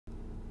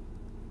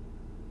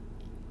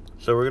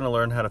So we're going to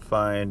learn how to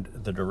find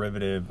the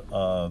derivative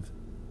of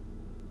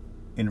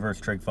inverse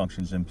trig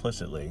functions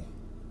implicitly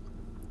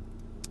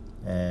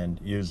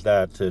and use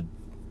that to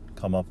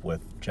come up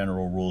with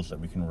general rules that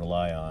we can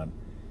rely on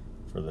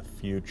for the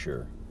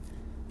future.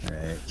 All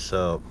right,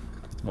 so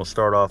we'll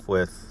start off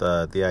with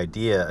the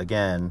idea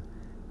again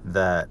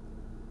that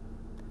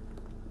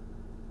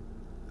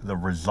the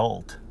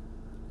result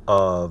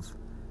of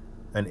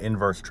an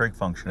inverse trig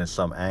function is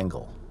some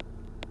angle,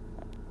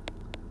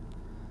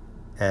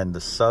 and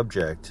the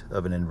subject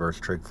of an inverse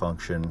trig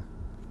function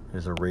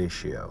is a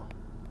ratio.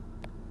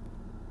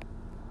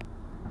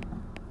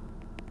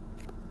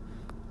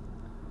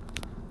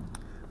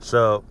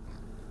 So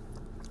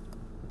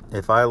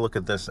if I look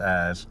at this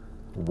as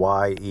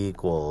y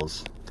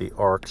equals the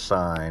arc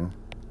sine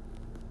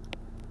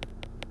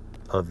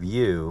of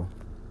u,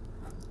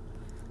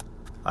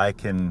 I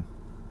can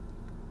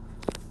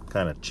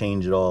kind of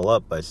change it all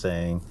up by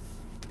saying,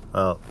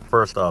 well,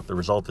 first off, the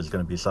result is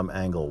going to be some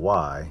angle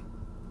y.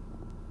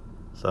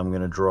 So I'm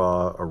going to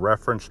draw a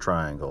reference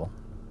triangle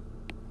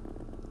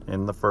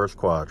in the first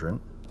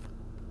quadrant.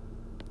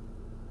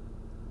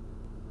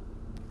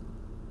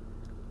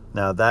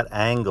 Now that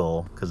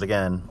angle, because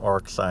again,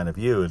 arc sine of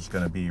u is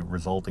going to be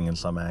resulting in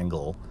some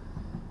angle.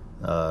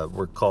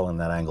 We're calling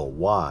that angle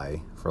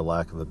y, for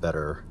lack of a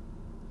better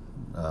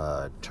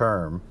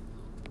term.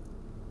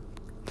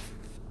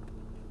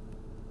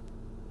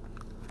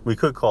 We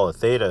could call it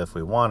theta if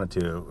we wanted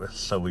to,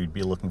 so we'd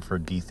be looking for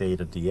d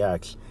theta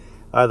dx.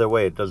 Either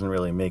way, it doesn't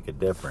really make a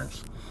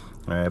difference.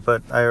 All right,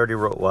 but I already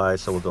wrote y,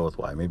 so we'll go with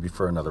y. Maybe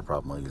for another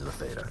problem, I'll use a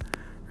theta.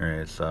 All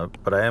right, so,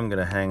 but I am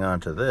going to hang on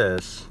to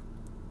this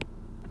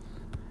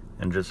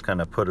and just kind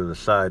of put it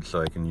aside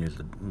so I can use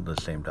the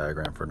same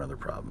diagram for another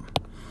problem.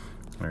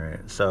 All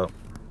right, so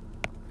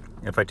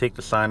if I take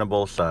the sine of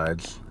both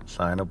sides,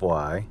 sine of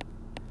y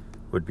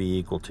would be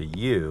equal to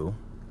u,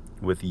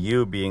 with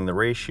u being the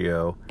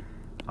ratio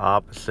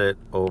opposite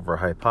over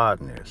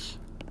hypotenuse.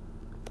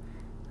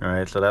 All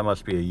right, so that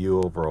must be a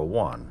u over a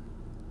 1.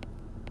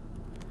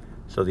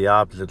 So the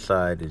opposite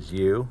side is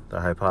u, the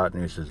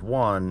hypotenuse is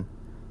 1.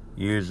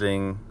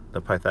 Using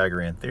the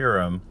Pythagorean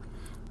theorem,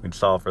 we'd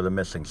solve for the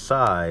missing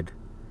side.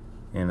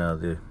 You know,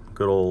 the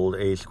good old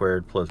a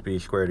squared plus b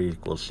squared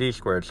equals c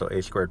squared, so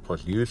a squared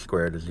plus u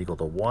squared is equal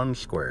to 1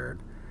 squared.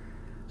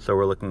 So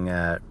we're looking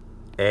at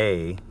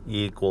a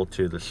equal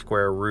to the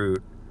square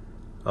root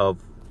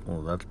of,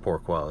 well, that's poor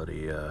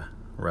quality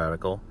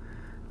radical,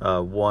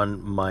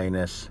 1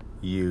 minus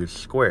u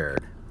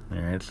squared.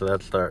 All right, so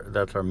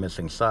that's our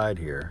missing side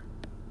here.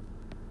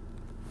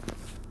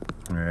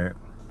 All right,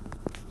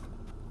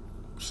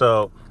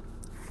 so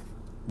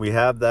we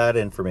have that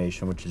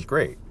information, which is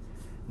great.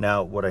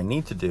 Now what I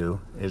need to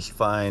do is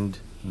find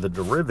the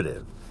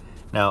derivative.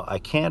 Now I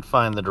can't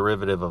find the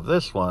derivative of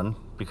this one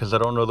because I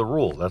don't know the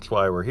rule. That's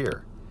why we're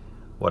here.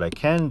 What I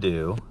can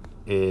do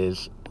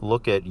is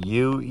look at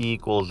u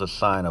equals the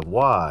sine of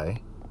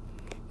y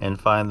and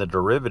find the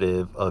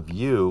derivative of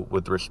u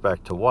with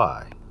respect to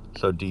y.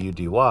 So du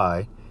dy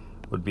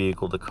would be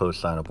equal to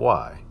cosine of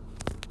y.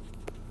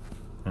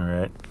 All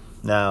right.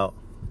 Now,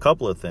 a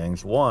couple of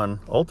things. One,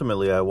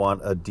 ultimately I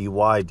want a dy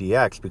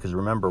dx, because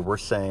remember, we're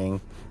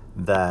saying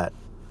that,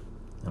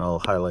 and I'll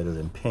highlight it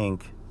in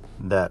pink,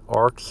 that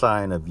arc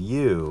sine of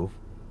u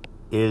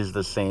is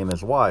the same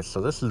as y.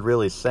 So this is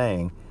really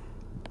saying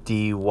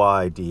dy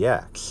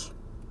dx.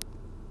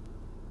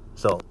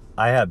 So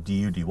I have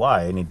du dy,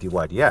 I need dy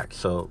dx.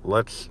 So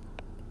let's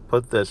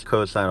put this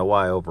cosine of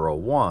y over a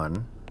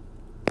 1,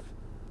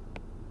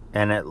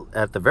 and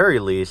at the very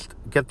least,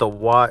 get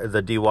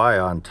the dy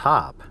on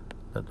top,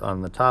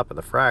 on the top of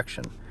the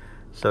fraction.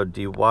 So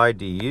dy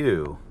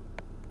du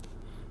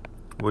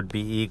would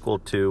be equal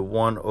to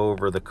 1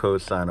 over the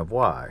cosine of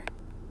y.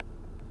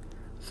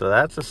 So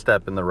that's a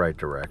step in the right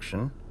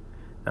direction.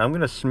 Now I'm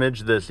going to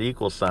smidge this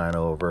equal sign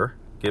over,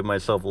 give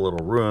myself a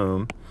little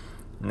room.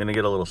 I'm going to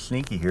get a little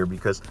sneaky here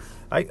because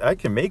I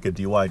can make a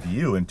dy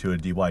du into a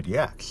dy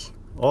dx.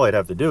 All I'd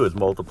have to do is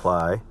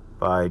multiply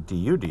by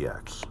du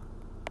dx.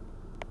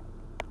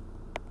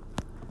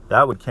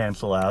 That would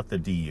cancel out the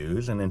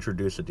du's and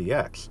introduce a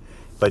dx.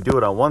 If I do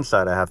it on one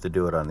side, I have to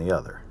do it on the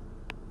other.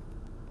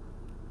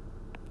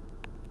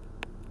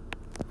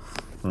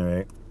 All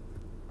right.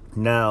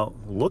 Now,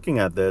 looking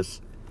at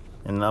this,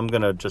 and I'm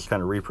going to just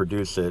kind of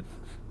reproduce it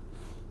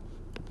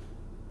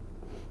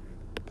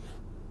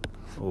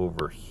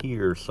over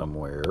here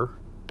somewhere.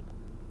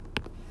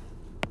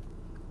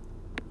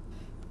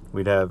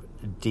 We'd have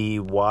dy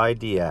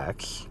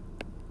dx,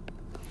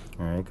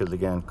 all right, because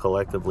again,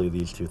 collectively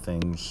these two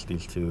things,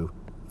 these two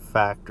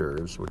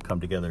factors would come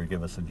together to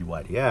give us a dy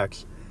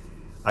dx.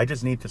 I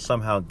just need to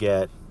somehow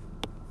get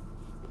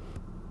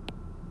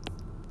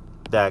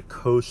that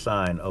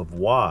cosine of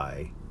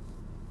y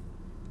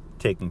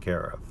taken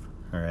care of.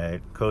 All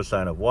right,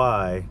 cosine of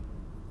y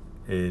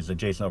is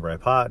adjacent over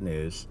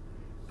hypotenuse,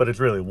 but it's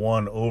really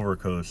 1 over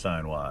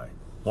cosine y.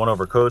 1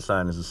 over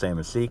cosine is the same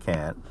as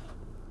secant.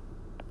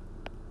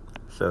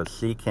 So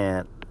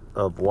secant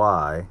of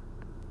y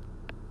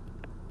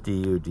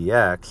du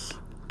dx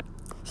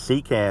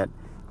Secant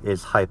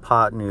is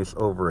hypotenuse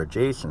over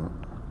adjacent.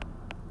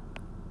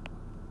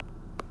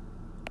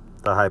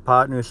 The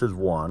hypotenuse is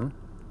 1.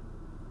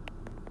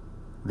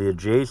 The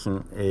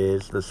adjacent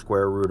is the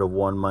square root of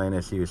 1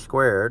 minus u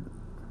squared.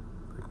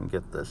 I can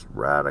get this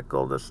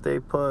radical to stay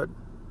put.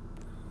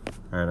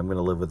 All right, I'm going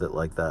to live with it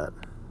like that.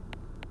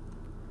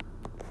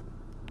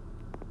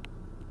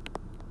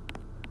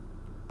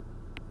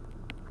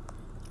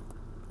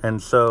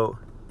 And so,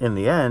 in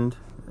the end,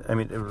 I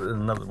mean,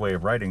 another way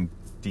of writing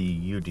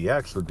du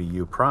dx would be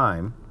u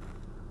prime.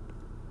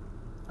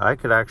 I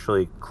could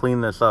actually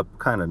clean this up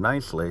kind of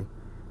nicely.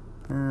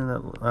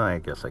 I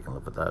guess I can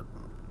live with that.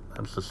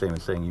 That's the same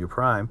as saying u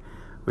prime.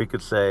 We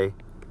could say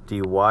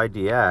dy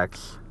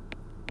dx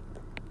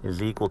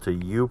is equal to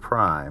u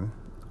prime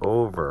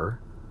over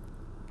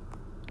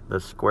the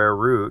square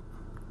root.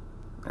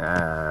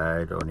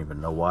 I don't even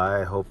know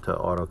why I hope to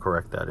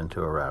autocorrect that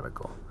into a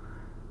radical.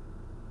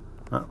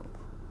 Oh,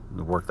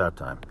 it worked that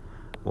time.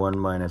 1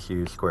 minus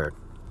u squared.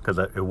 Because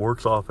it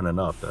works often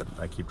enough that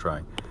I keep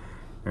trying.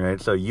 All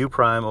right, so u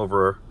prime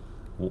over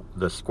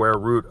the square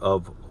root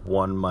of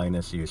 1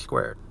 minus u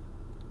squared.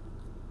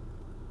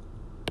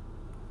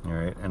 All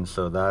right, and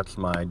so that's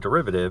my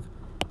derivative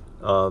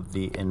of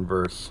the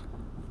inverse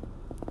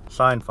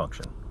sine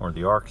function, or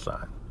the arc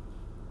sine.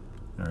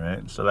 All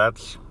right, so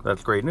that's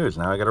great news.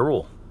 Now I got a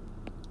rule.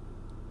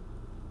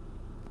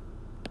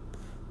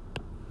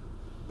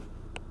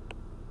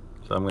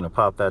 So I'm going to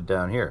pop that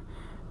down here.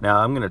 Now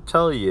I'm going to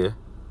tell you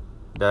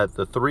that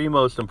the 3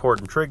 most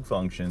important trig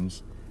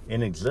functions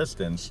in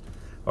existence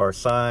are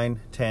sine,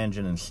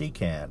 tangent, and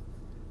secant,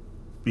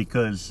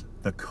 because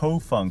the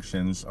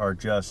cofunctions are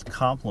just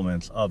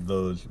complements of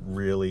those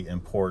really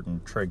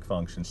important trig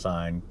functions,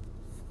 sine,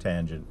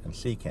 tangent, and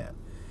secant.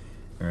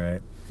 All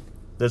right.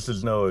 This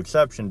is no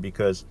exception,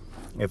 because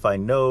if I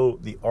know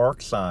the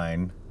arc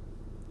sine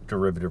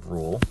derivative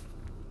rule,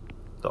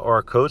 the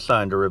arc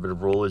cosine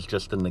derivative rule is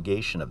just a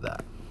negation of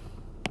that.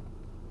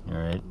 All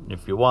right.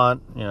 If you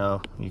want,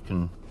 you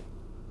can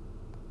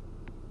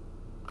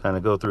kind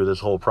of go through this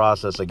whole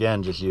process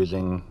again, just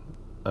using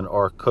an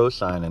arc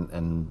cosine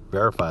and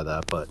verify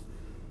that, but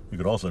you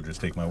could also just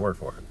take my word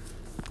for it.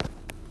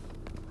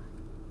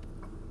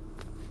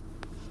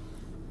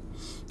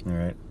 All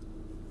right.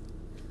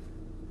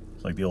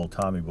 It's like the old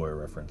Tommy Boy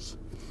reference.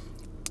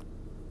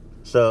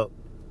 So,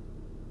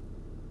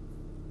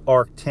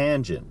 arc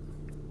tangent.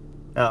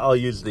 Now, I'll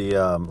use the,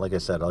 like I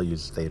said, I'll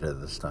use theta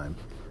this time,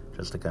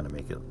 just to kind of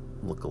make it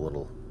look a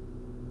little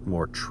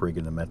more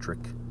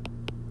trigonometric.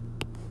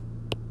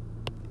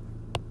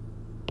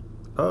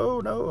 Oh,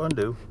 no,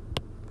 undo.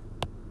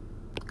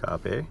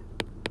 Copy.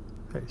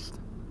 Paste.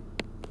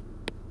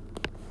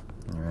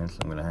 All right, so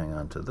I'm going to hang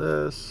on to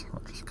this.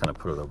 I'll just kind of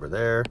put it over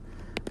there,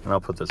 and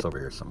I'll put this over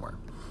here somewhere.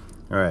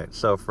 All right,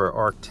 so for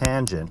arc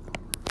tangent,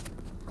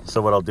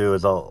 so what I'll do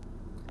is I'll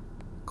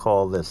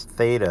call this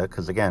theta,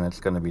 because again, it's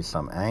going to be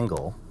some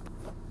angle.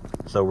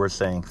 So we're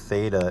saying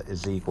theta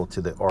is equal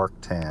to the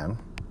arctan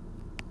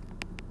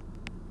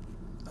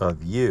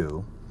of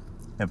u.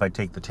 If I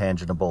take the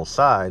tangent of both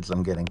sides,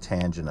 I'm getting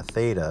tangent of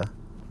theta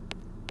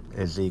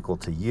is equal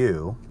to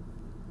u.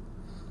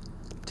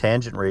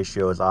 Tangent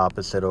ratio is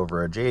opposite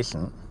over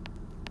adjacent.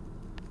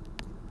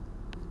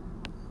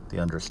 The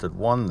understood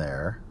 1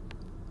 there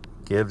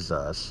gives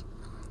us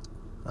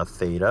a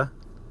theta.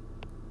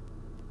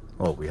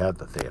 Well, we have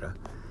the theta.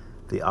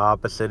 The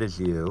opposite is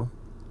u.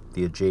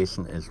 The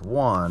adjacent is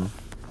 1.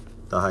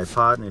 The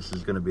hypotenuse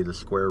is going to be the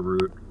square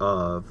root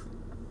of,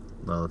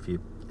 well, if you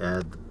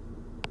add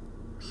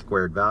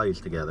squared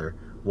values together,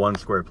 1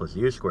 squared plus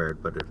u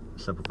squared, but it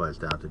simplifies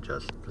down to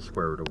just the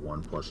square root of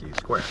 1 plus u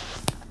squared.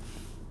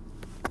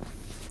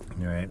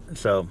 All right,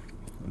 so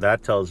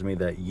that tells me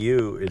that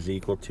u is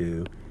equal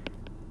to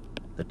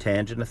the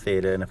tangent of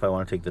theta, and if I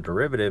want to take the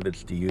derivative,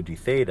 it's du d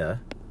theta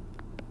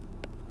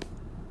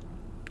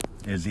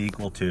is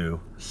equal to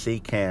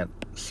secant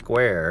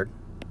squared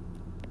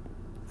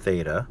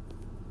theta.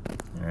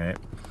 All right,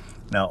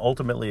 now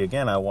ultimately,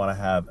 again, I want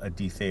to have a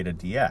d theta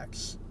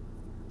dx.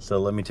 So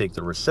let me take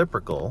the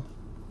reciprocal.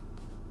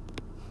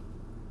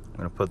 I'm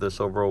going to put this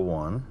over a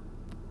 1.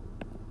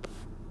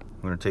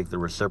 I'm going to take the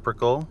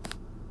reciprocal,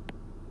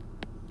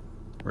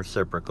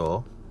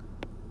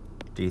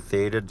 d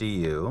theta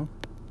du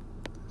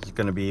is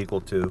going to be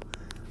equal to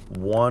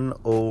 1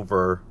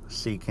 over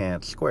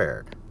secant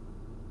squared.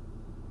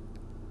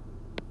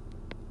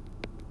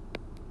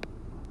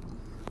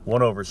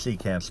 1 over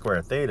secant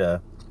squared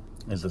theta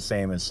is the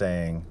same as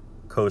saying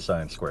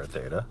cosine squared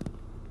theta.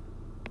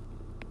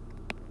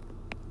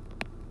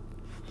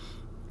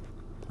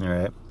 All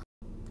right.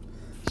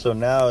 So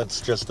now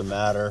it's just a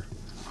matter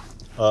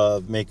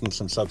of making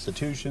some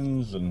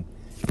substitutions and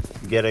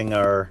getting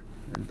our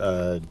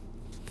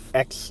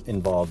x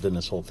involved in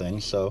this whole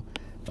thing. So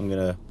I'm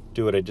going to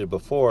do what I did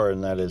before,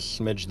 and that is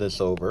smidge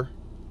this over,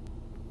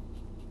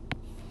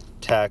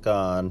 tack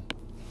on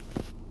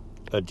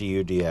a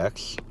du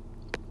dx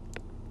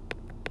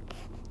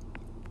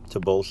to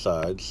both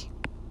sides.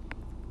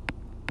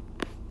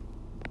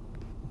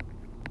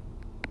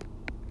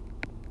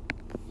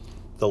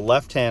 the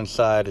left-hand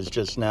side is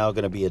just now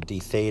going to be a d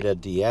theta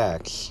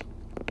dx,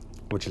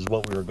 which is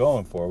what we were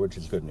going for, which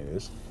is good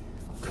news.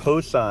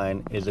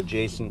 Cosine is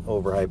adjacent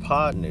over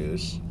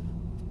hypotenuse.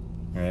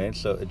 All right,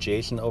 so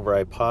adjacent over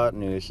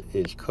hypotenuse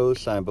is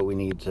cosine, but we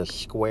need to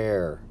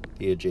square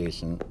the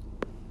adjacent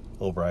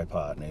over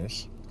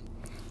hypotenuse.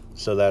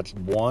 So that's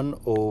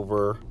 1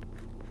 over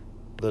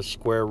the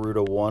square root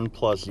of 1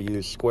 plus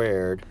u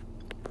squared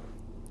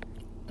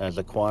as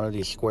a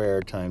quantity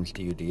squared times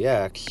du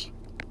dx,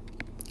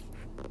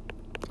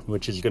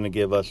 which is going to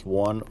give us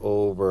 1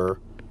 over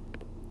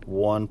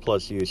 1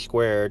 plus u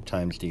squared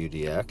times du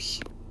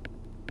dx,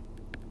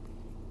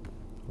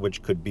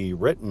 which could be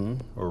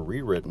written or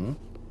rewritten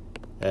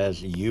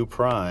as u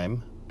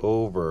prime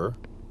over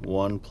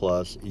 1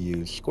 plus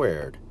u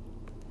squared.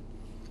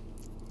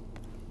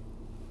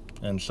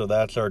 And so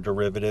that's our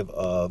derivative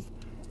of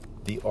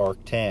the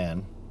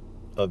arctan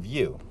of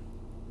u.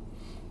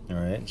 All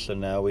right, so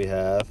now we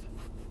have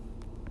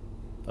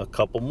a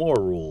couple more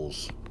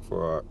rules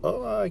for our,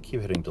 oh, I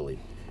keep hitting delete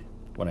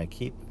when I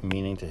keep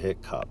meaning to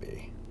hit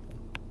copy.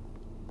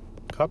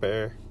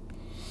 Copy.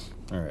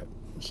 All right,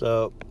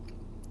 so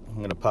I'm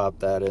going to pop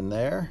that in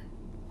there,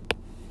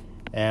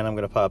 and I'm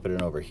going to pop it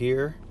in over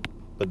here,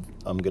 but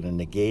I'm going to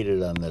negate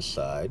it on this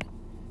side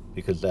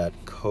because that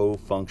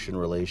co-function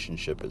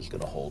relationship is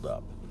going to hold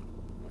up.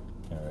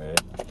 All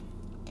right.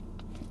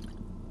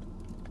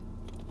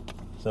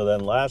 So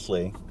then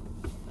lastly,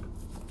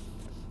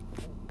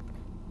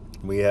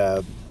 we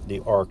have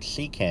the arc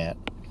secant,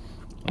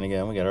 and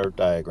again, we got our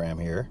diagram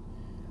here.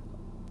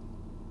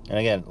 And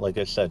again, like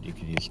I said, you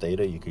could use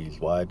theta, you could use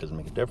y, it doesn't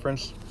make a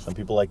difference. Some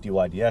people like dy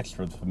dx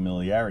for the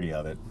familiarity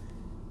of it,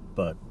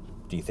 but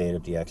d theta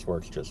dx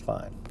works just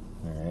fine.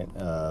 All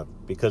right,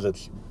 because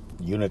it's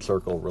unit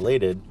circle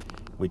related,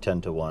 we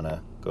tend to want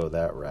to go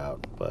that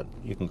route, but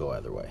you can go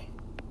either way.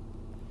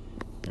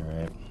 All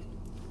right,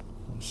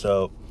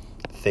 so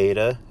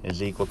theta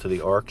is equal to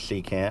the arc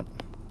secant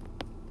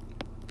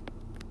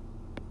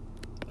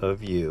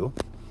of u.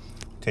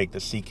 Take the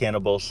secant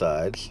of both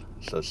sides.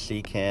 So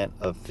secant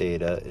of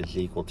theta is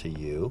equal to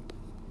u.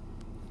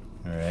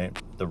 All right.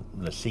 The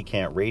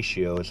secant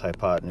ratio is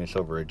hypotenuse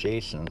over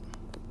adjacent.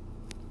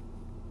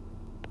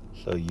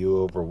 So u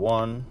over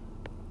 1.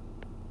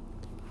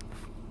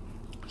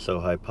 So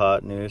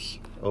hypotenuse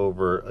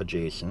over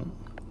adjacent.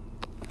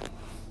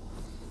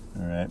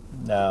 All right.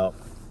 Now,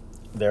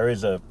 there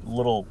is a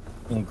little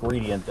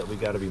ingredient that we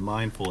got to be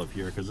mindful of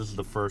here, because this is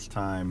the first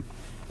time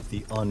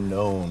the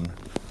unknown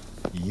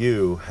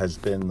u has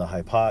been the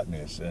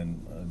hypotenuse,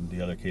 and in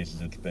the other cases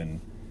they've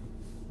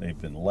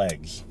been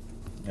legs.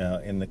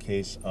 In the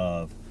case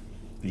of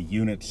the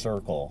unit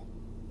circle,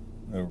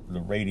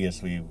 the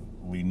radius, we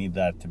need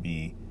that to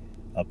be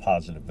a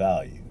positive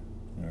value.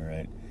 All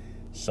right,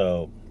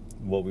 so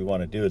what we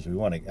want to do is we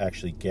want to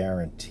actually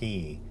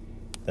guarantee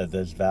that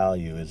this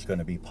value is going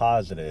to be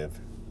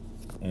positive.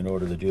 In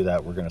order to do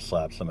that, we're going to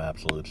slap some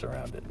absolutes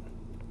around it.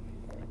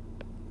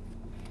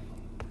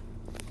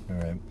 All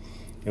right.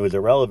 It was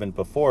irrelevant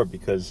before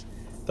because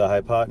the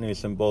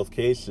hypotenuse in both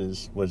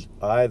cases was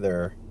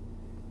either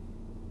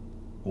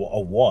a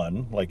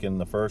 1, like in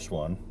the first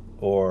one,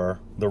 or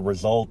the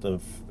result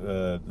of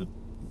the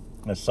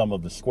sum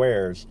of the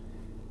squares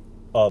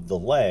of the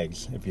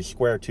legs. If you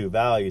square two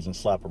values and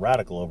slap a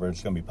radical over it,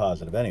 it's going to be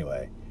positive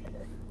anyway.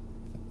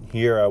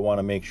 Here I want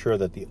to make sure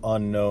that the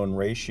unknown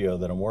ratio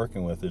that I'm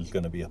working with is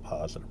going to be a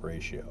positive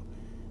ratio.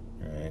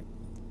 All right?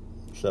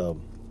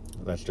 So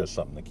that's just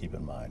something to keep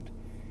in mind.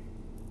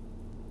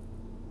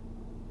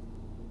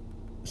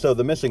 So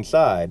the missing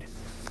side,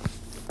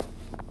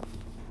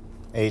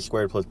 a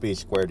squared plus b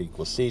squared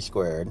equals c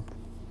squared.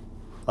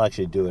 I'll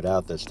actually do it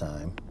out this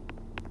time.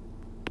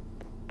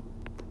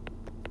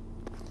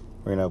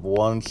 We're going to have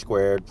 1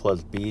 squared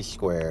plus b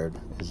squared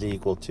is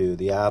equal to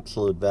the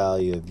absolute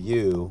value of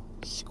u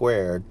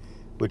squared,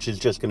 which is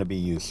just going to be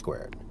u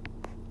squared.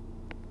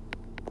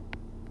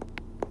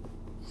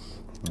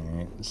 All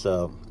right,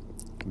 so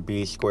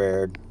b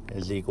squared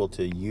is equal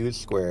to u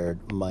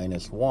squared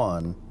minus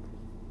 1,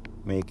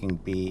 making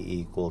b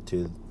equal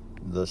to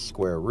the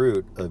square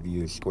root of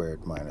u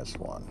squared minus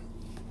 1.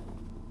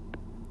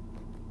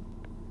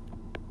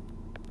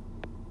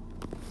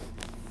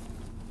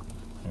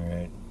 All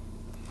right.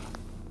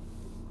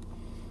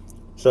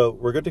 So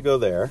we're good to go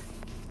there.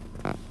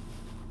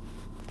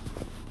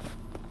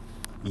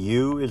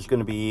 U is going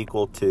to be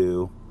equal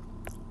to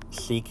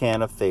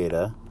secant of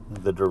theta.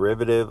 The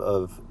derivative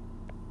of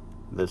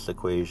this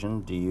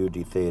equation, du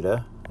d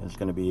theta, is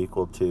going to be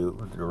equal to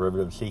the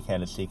derivative of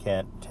secant is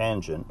secant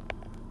tangent.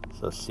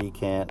 So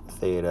secant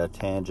theta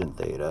tangent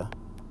theta.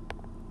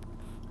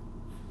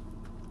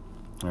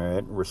 All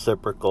right,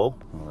 reciprocal.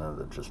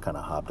 That just kind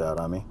of hopped out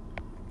on me.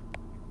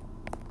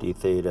 D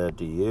theta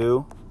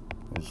du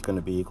is going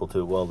to be equal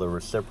to, well, the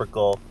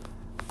reciprocal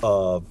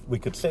of, we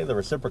could say the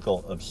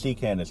reciprocal of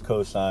secant is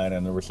cosine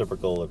and the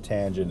reciprocal of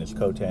tangent is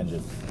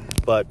cotangent,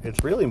 but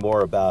it's really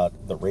more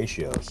about the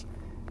ratios.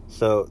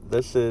 So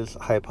this is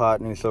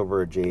hypotenuse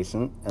over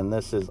adjacent, and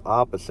this is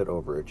opposite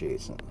over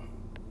adjacent.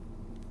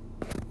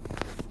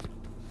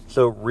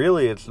 So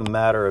really it's a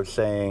matter of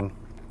saying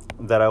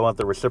that I want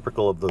the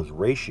reciprocal of those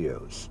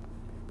ratios.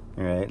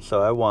 All right,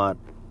 so I want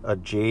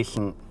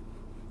adjacent,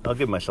 I'll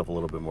give myself a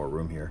little bit more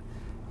room here.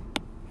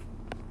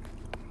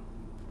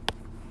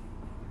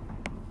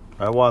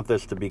 I want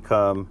this to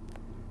become,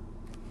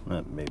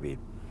 maybe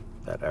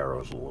that arrow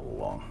is a little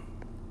long,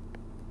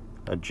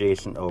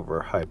 adjacent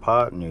over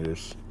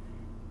hypotenuse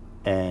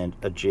and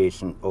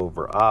adjacent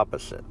over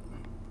opposite.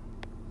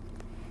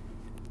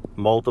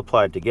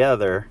 Multiplied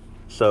together,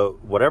 so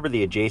whatever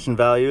the adjacent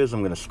value is,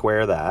 I'm going to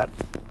square that.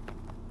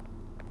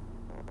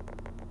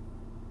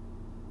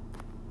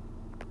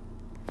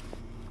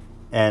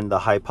 And the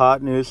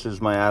hypotenuse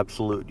is my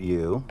absolute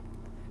u.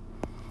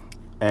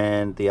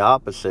 And the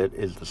opposite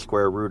is the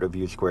square root of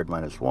u squared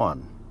minus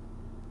 1.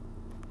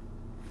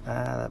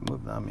 That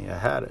moved on me. I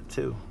had it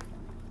too.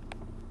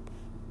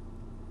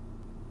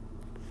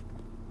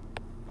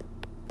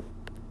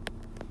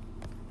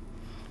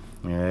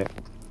 All right.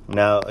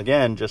 Now,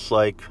 again, just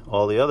like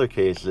all the other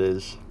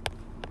cases,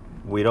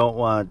 we don't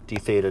want d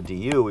theta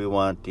du. We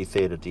want d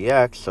theta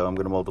dx. So I'm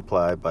going to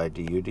multiply by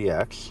du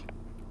dx.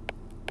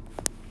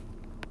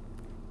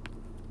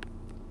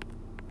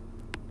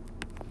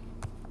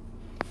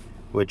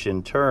 Which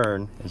in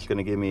turn is going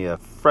to give me a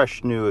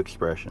fresh new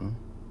expression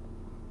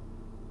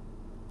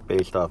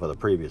based off of the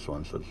previous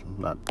one, so it's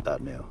not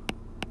that new.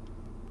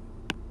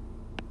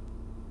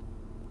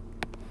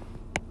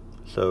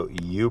 So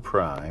u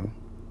prime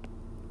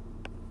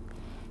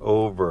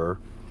over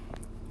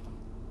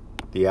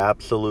the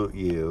absolute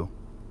u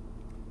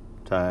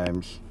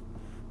times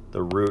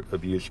the root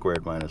of u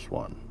squared minus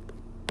 1.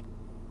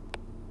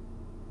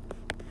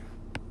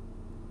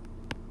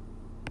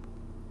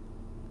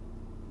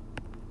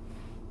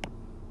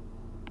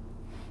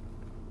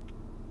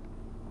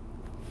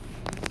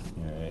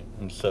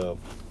 And so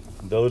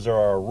those are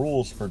our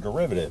rules for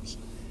derivatives.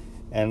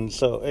 And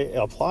so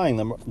applying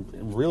them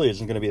really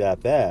isn't going to be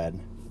that bad.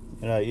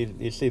 You know,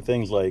 you see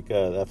things like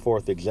that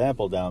fourth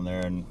example down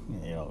there, and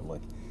you know,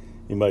 like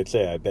you might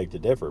say I beg to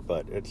differ,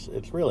 but it's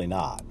really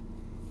not.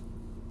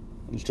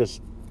 It's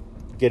just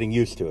getting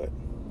used to it.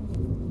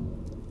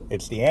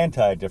 It's the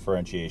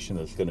anti-differentiation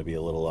that's going to be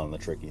a little on the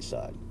tricky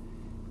side,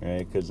 right?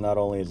 Because not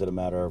only is it a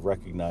matter of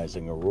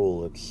recognizing a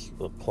rule, it's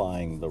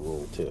applying the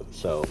rule too.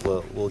 So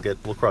we'll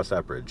cross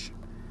that bridge.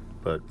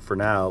 But for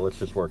now, let's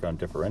just work on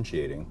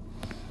differentiating.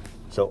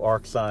 So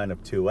arc sine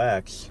of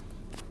 2x,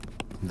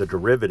 the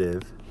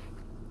derivative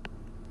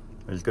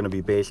is going to be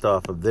based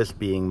off of this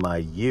being my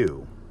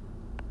u.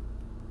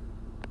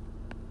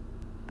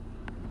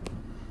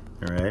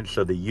 All right,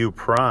 so the u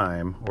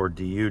prime, or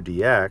du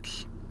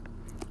dx,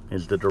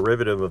 is the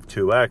derivative of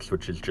 2x,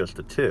 which is just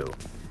a 2.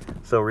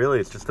 So really,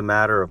 it's just a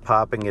matter of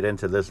popping it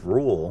into this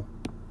rule.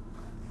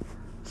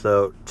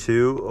 So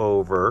 2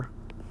 over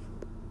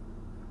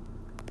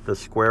the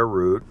square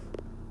root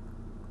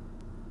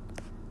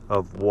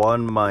of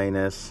 1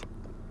 minus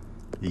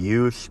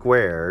u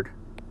squared,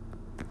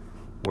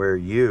 where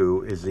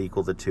u is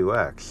equal to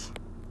 2x.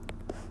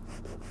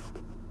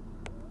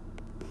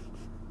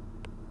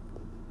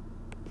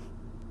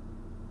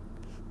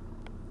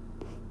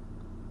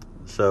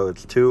 So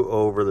it's 2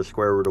 over the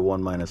square root of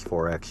 1 minus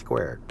 4x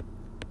squared.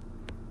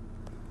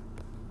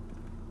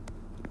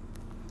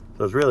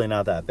 So it's really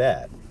not that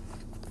bad.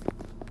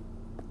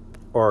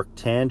 Arc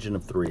tangent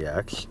of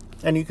 3x,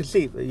 and you can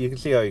see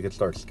how you could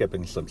start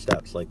skipping some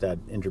steps, like that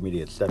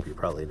intermediate step you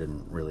probably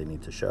didn't really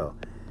need to show.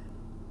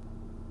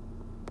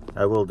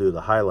 I will do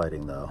the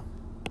highlighting though.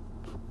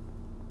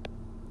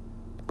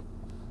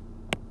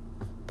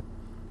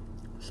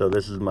 So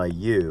this is my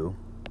u.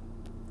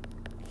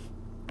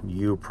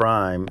 U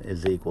prime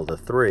is equal to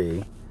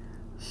 3.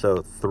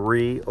 So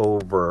 3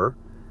 over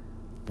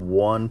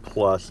 1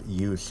 plus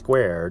u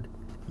squared.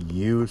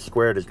 U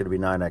squared is going to be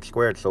 9x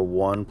squared, so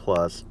 1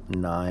 plus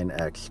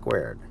 9x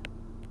squared.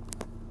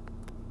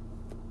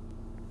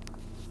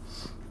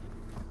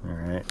 All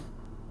right.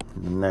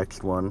 The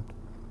next one,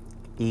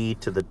 e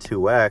to the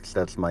 2x,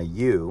 that's my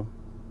u.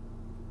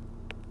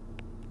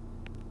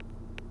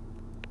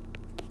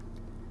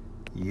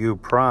 U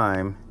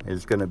prime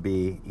is going to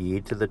be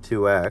e to the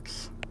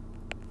 2x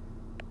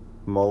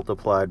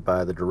multiplied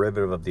by the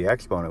derivative of the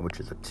exponent, which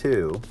is a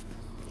 2.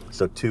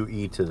 So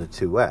 2e to the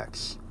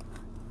 2x.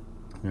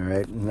 All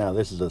right, now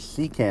this is a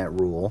secant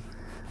rule,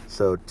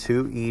 so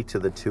 2e to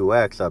the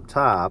 2x up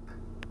top.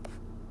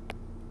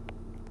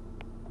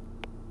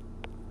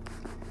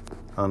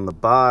 On the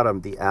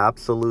bottom, the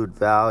absolute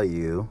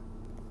value,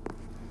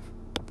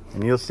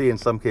 and you'll see in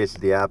some cases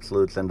the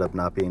absolutes end up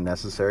not being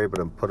necessary, but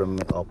I'll put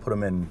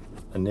them in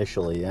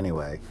initially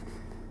anyway.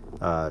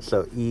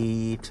 So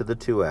e to the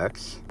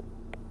 2x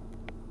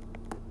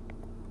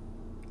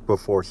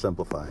before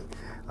simplifying.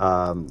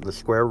 The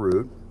square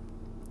root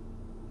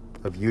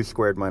of u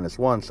squared minus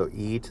 1, so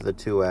e to the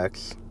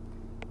 2x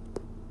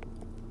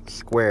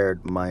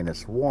squared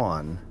minus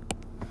 1.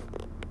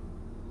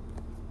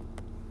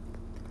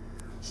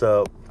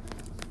 So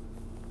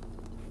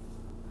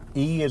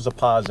e is a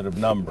positive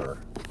number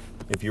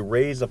if you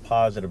raise a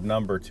positive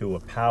number to a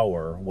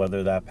power,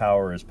 whether that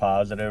power is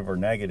positive or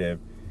negative,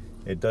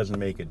 it doesn't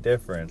make a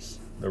difference.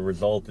 The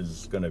result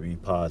is going to be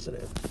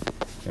positive.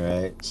 All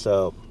right,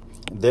 so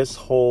this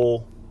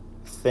whole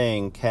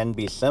thing can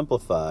be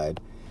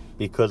simplified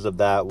because of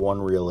that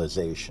one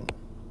realization.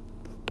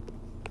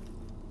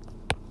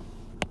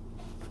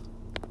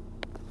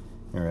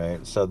 All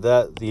right, so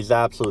that these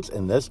absolutes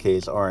in this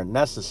case aren't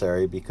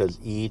necessary because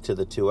e to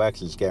the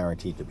 2x is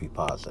guaranteed to be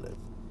positive.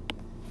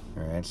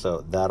 All right,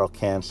 so that'll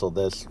cancel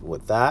this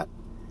with that.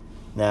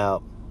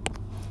 Now,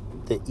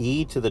 the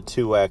e to the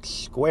 2x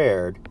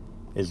squared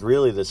is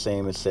really the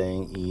same as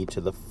saying e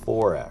to the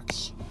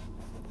 4x.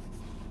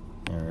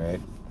 All right,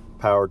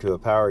 power to a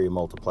power, you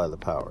multiply the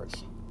powers.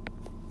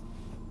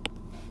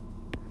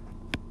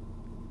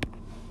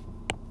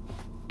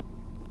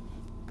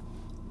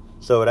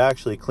 So it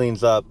actually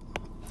cleans up,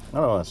 I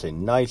don't want to say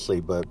nicely,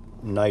 but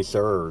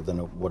nicer than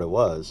what it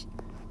was,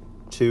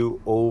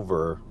 2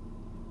 over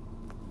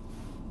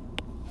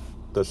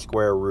the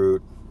square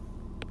root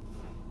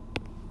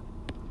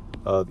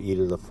of e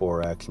to the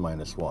 4x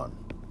minus 1.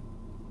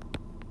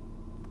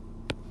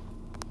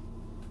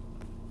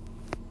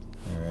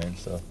 All right,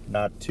 so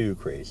not too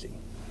crazy.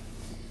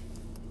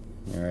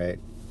 All right,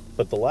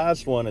 but the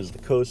last one is the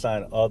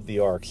cosine of the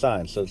arc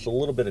sine. So it's a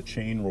little bit of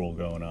chain rule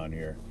going on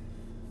here.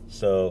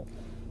 So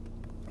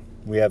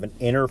we have an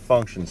inner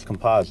functions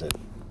composite.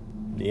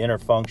 The inner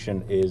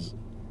function is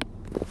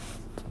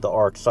the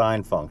arc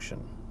sine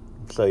function.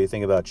 So you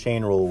think about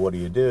chain rule, what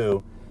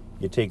do?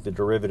 You take the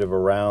derivative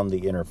around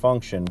the inner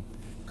function,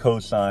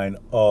 cosine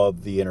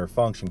of the inner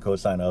function,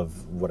 cosine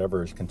of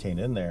whatever is contained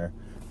in there,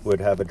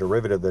 would have a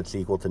derivative that's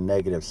equal to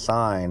negative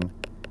sine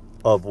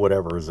of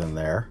whatever is in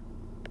there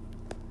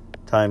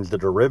times the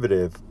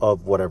derivative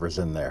of whatever's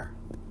in there.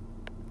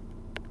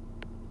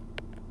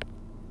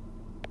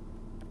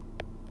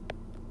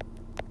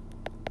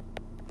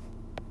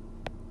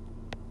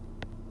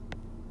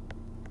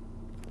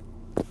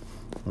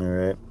 All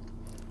right,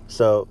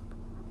 so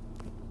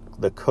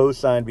the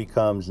cosine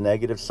becomes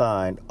negative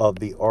sine of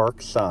the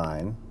arc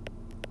sine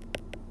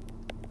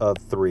of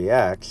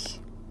 3x.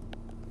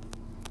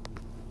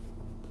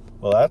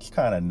 Well, that's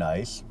kind of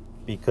nice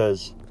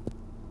because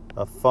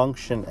a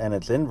function and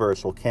its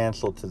inverse will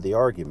cancel to the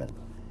argument.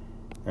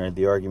 All right,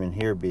 the argument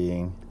here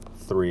being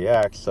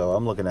 3x, so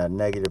I'm looking at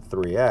negative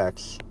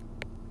 3x.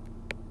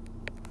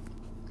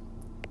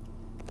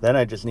 Then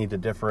I just need to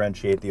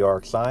differentiate the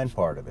arc sine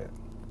part of it.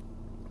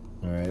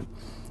 All right,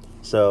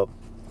 so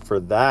for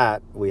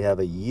that we have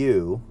a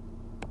u.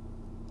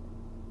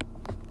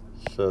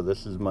 So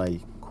this is my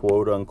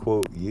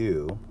quote-unquote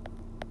u.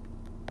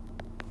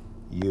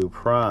 U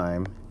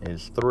prime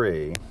is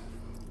 3.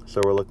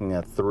 So we're looking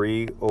at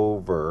 3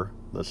 over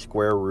the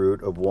square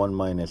root of 1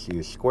 minus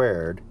u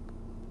squared.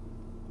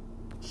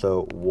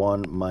 So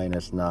 1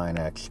 minus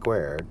 9x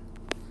squared.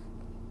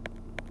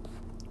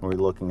 We're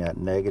looking at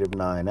negative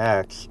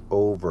 9x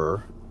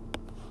over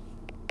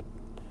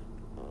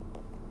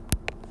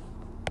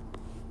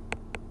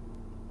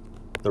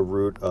the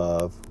root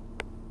of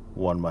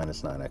 1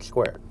 minus 9x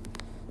squared.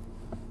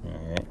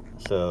 All right,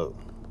 so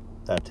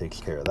that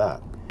takes care of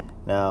that.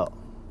 Now,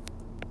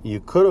 you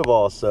could have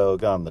also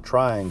gone the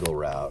triangle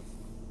route.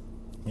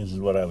 This is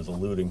what I was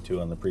alluding to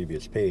on the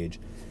previous page.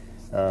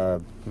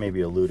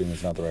 Maybe alluding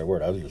is not the right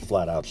word. I was just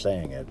flat out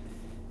saying it.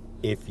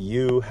 If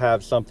you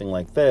have something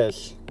like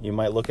this, you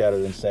might look at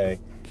it and say,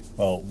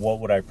 well, what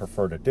would I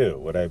prefer to do?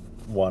 Would I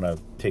want to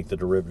take the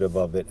derivative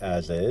of it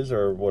as is,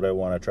 or would I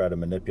want to try to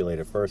manipulate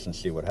it first and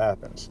see what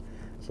happens?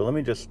 So let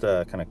me just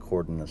kind of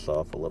cordon this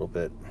off a little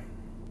bit.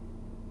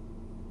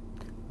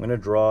 I'm going to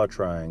draw a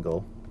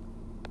triangle.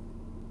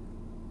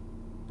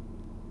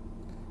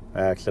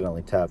 I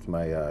accidentally tapped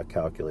my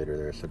calculator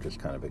there, so just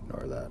kind of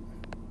ignore that.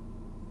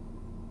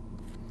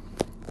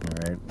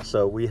 All right,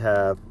 so we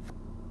have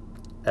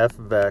f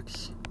of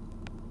x,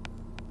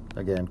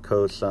 again,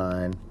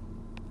 cosine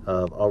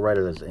of, I'll write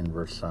it as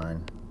inverse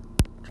sine,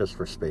 just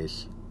for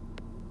space.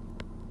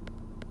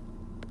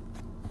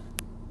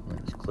 Let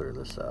me just clear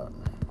this out.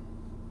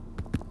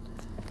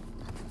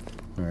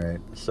 All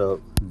right,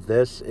 so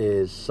this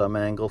is some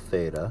angle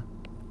theta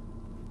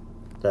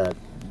that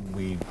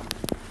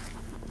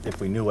if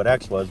we knew what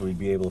x was, we'd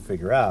be able to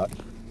figure out,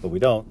 but we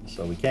don't,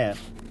 so we can't.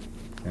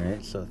 All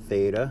right, so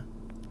theta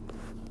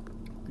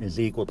is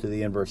equal to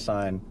the inverse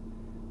sine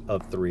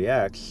of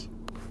 3x,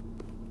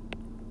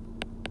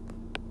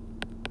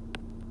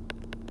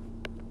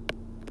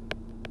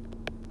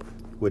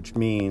 which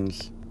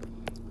means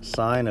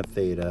sine of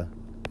theta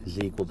is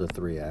equal to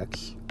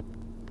 3x.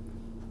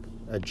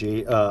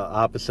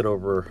 Opposite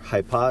over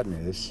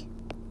hypotenuse.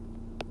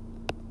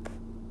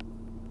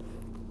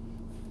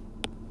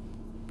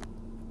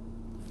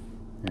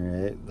 All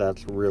right,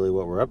 that's really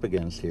what we're up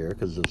against here,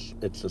 because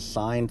it's a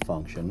sine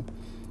function.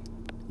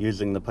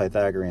 Using the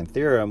Pythagorean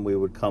theorem, we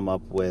would come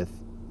up with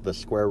the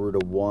square root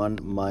of 1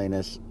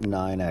 minus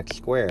 9x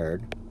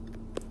squared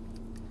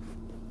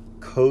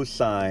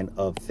cosine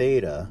of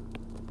theta,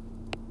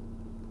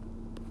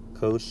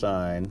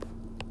 cosine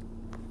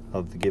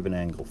of the given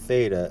angle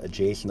theta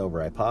adjacent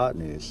over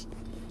hypotenuse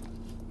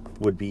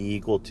would be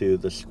equal to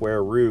the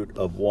square root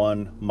of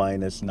 1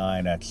 minus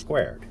 9x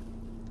squared.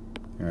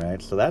 All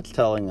right, so that's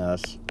telling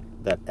us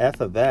that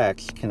f of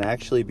x can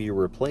actually be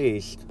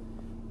replaced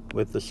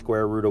with the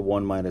square root of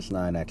 1 minus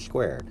 9x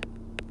squared,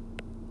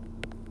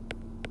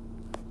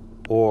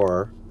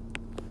 or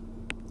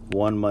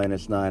 1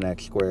 minus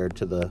 9x squared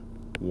to the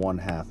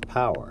 1/2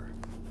 power.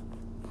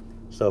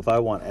 So if I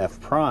want f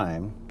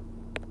prime,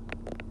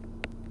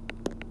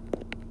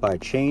 by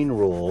chain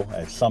rule,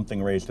 as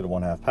something raised to the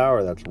 1/2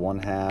 power, that's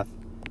 1/2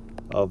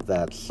 of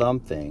that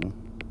something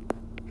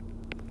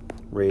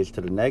raised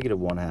to the negative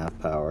 1/2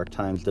 power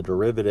times the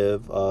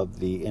derivative of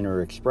the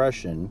inner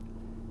expression,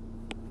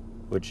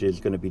 which is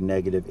going to be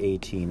negative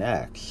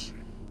 18x.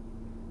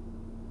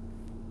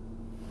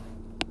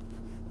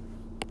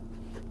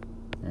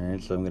 All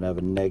right, so I'm going to have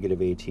a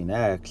negative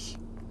 18x.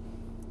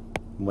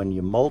 When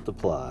you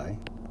multiply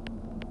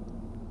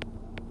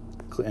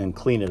and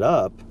clean it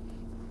up,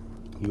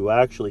 you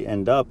actually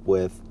end up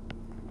with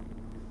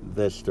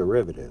this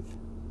derivative.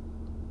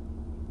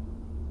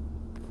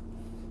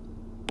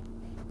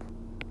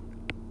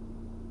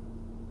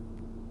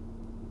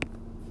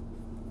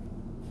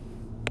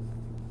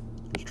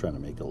 Just trying to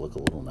make it look a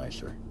little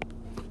nicer.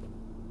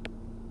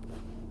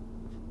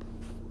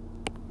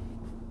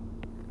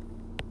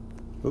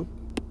 Oop.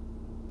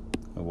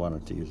 I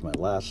wanted to use my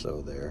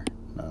lasso there,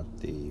 not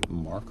the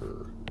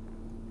marker.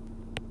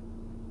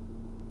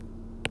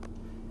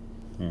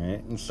 All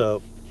right, and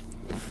so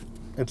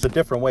it's a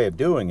different way of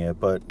doing it,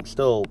 but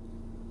still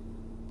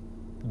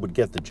would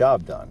get the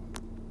job done.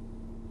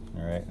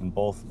 All right, and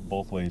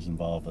both ways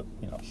involve,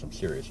 some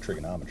serious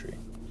trigonometry.